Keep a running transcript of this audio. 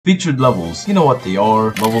Featured levels, you know what they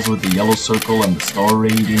are, levels with the yellow circle and the star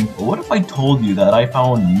rating. But what if I told you that I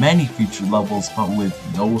found many featured levels but with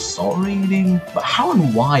no star rating? But how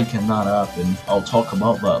and why can that happen? I'll talk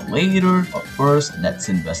about that later, but first, let's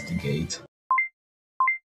investigate.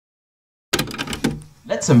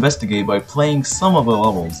 Let's investigate by playing some of the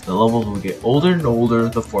levels. The levels will get older and older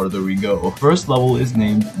the farther we go. First level is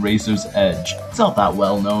named Razor's Edge. It's not that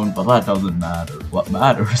well known, but that doesn't matter. What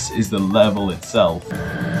matters is the level itself.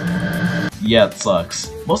 Yeah, it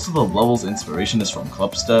sucks. Most of the level's inspiration is from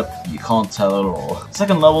Clubstep, you can't tell at all.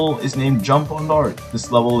 Second level is named Jump on Dart.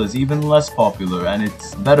 This level is even less popular and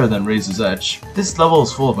it's better than Razor's Edge. This level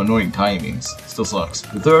is full of annoying timings, still sucks.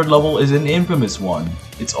 The third level is an infamous one.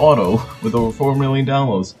 It's Auto, with over 4 million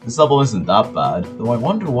downloads. This level isn't that bad, though I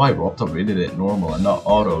wonder why Robtop rated it normal and not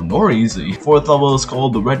Auto, nor easy. Fourth level is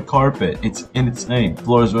called the Red Carpet. It's in its name. The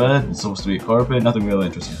floor is red, it's supposed to be a carpet, nothing really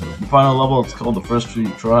interesting. The final level is called the First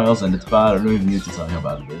Street Trials and it's bad, I don't even need to tell you how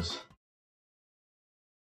bad it is.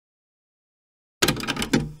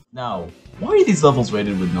 Now, why are these levels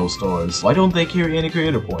rated with no stars? Why don't they carry any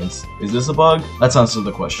creator points? Is this a bug? Let's answer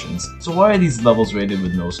the questions. So why are these levels rated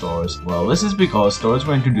with no stars? Well, this is because stars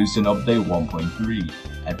were introduced in update 1.3,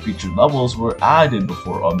 and featured levels were added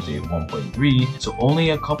before update 1.3, so only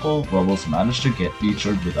a couple levels managed to get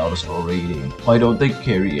featured without a star rating. Why don't they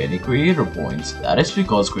carry any creator points? That is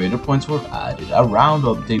because creator points were added around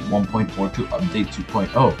update 1.4 to update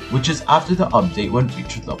 2.0, which is after the update when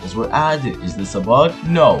featured levels were added. Is this a bug?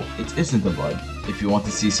 No, it isn't a bug. If you want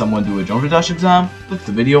to see someone do a Geometry Dash exam, click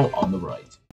the video on the right.